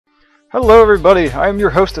Hello everybody, I am your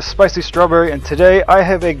host ASpicyStrawberry, and today I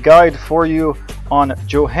have a guide for you on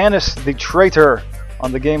Johannes the Traitor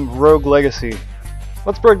on the game Rogue Legacy.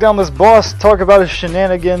 Let's break down this boss, talk about his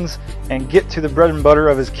shenanigans, and get to the bread and butter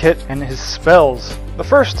of his kit and his spells. The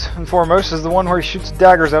first and foremost is the one where he shoots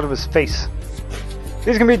daggers out of his face.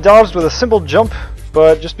 These can be dodged with a simple jump,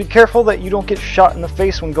 but just be careful that you don't get shot in the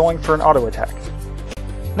face when going for an auto attack.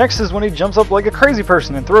 Next is when he jumps up like a crazy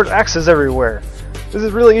person and throws axes everywhere. This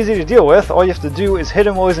is really easy to deal with. All you have to do is hit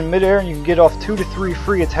him while he's in midair and you can get off 2 to 3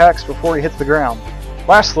 free attacks before he hits the ground.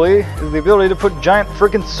 Lastly is the ability to put giant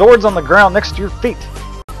freaking swords on the ground next to your feet.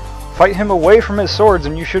 Fight him away from his swords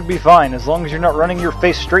and you should be fine, as long as you're not running your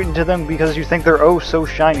face straight into them because you think they're oh so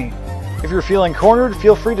shiny. If you're feeling cornered,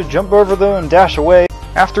 feel free to jump over them and dash away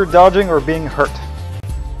after dodging or being hurt.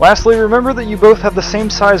 Lastly, remember that you both have the same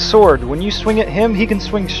size sword. When you swing at him, he can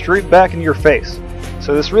swing straight back in your face.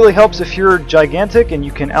 So this really helps if you're gigantic and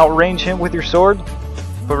you can outrange him with your sword.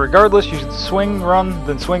 But regardless, you should swing,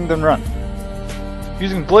 then run.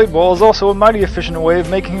 Using Blade Ball is also a mighty efficient way of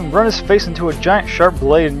making him run his face into a giant sharp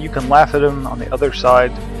blade and you can laugh at him on the other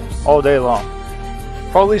side all day long.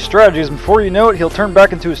 Follow these strategies and before you know it, he'll turn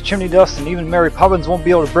back into his chimney dust and even Mary Poppins won't be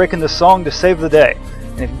able to break into song to save the day.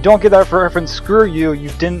 And if you don't get that reference, screw you, you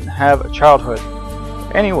didn't have a childhood.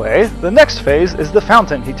 Anyway, the next phase is the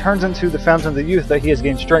fountain. He turns into the fountain of the youth that he has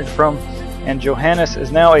gained strength from, and Johannes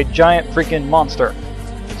is now a giant freaking monster.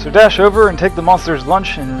 So dash over and take the monster's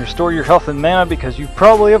lunch and restore your health and mana because you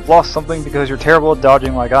probably have lost something because you're terrible at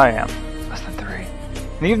dodging like I am. Less than 3.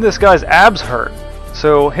 And even this guy's abs hurt.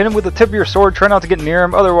 So hit him with the tip of your sword, try not to get near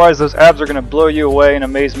him, otherwise those abs are going to blow you away in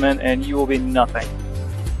amazement and you will be nothing.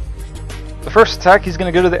 The first attack, he's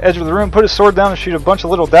going to go to the edge of the room, put his sword down and shoot a bunch of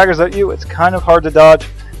little daggers at you. It's kind of hard to dodge,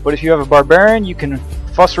 but if you have a barbarian, you can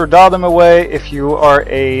fuss or daw them away. If you are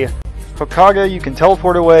a Hokage, you can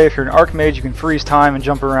teleport away. If you're an archmage, you can freeze time and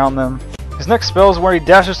jump around them. His next spell is where he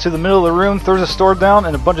dashes to the middle of the room, throws his sword down,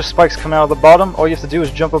 and a bunch of spikes come out of the bottom. All you have to do is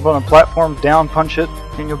jump up on a platform, down punch it,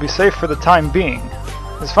 and you'll be safe for the time being.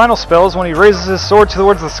 His final spell is when he raises his sword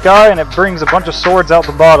towards the sky and it brings a bunch of swords out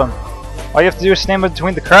the bottom. All you have to do is stand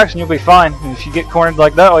between the cracks and you'll be fine. And if you get cornered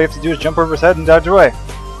like that, all you have to do is jump over his head and dodge away.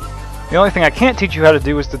 The only thing I can't teach you how to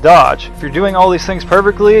do is to dodge. If you're doing all these things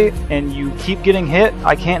perfectly and you keep getting hit,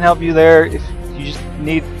 I can't help you there. If you just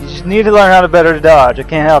need to learn how to better dodge. I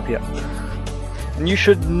can't help you. And you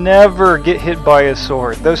should never get hit by his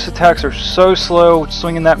sword. Those attacks are so slow.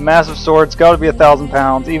 Swinging that massive sword, it's got to be 1,000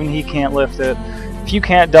 pounds. Even he can't lift it. If you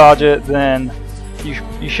can't dodge it, then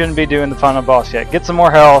you shouldn't be doing the final boss yet. Get some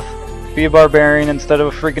more health. Be a barbarian instead of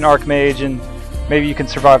a freaking archmage, and maybe you can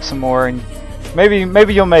survive some more, and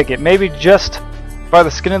maybe you'll make it. Maybe just by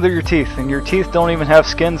the skin of your teeth, and your teeth don't even have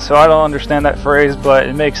skin, so I don't understand that phrase, but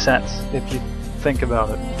it makes sense if you think about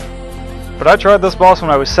it. But I tried this boss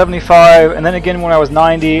when I was 75, and then again when I was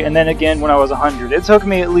 90, and then again when I was 100. It took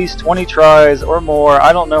me at least 20 tries or more,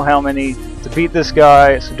 I don't know how many, to beat this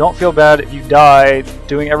guy, so don't feel bad if you die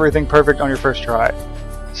doing everything perfect on your first try.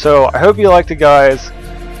 So I hope you liked it, guys.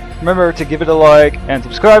 Remember to give it a like and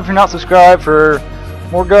subscribe if you're not subscribed for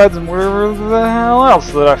more guides and whatever the hell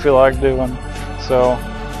else that I feel like doing. So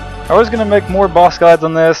I was going to make more boss guides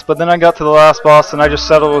on this, but then I got to the last boss and I just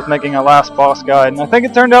settled with making a last boss guide, and I think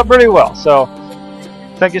it turned out pretty well. So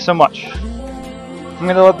thank you so much. I'm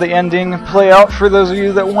going to let the ending play out for those of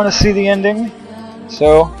you that want to see the ending.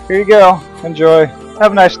 So here you go. Enjoy.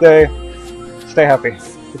 Have a nice day. Stay happy.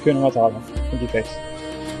 Hakuna Matata. Thank you, face.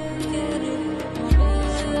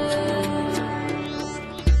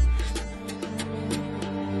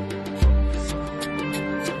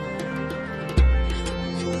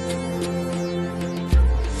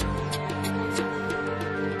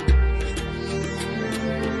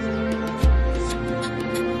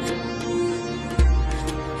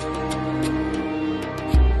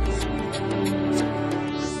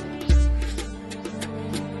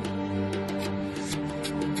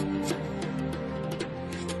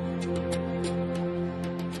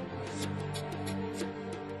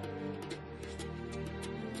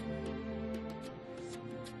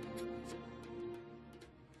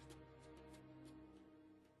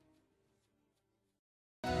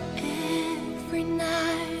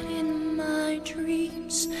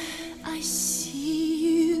 I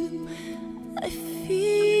see you, I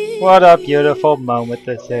feel What a beautiful moment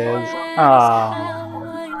this is. Aww.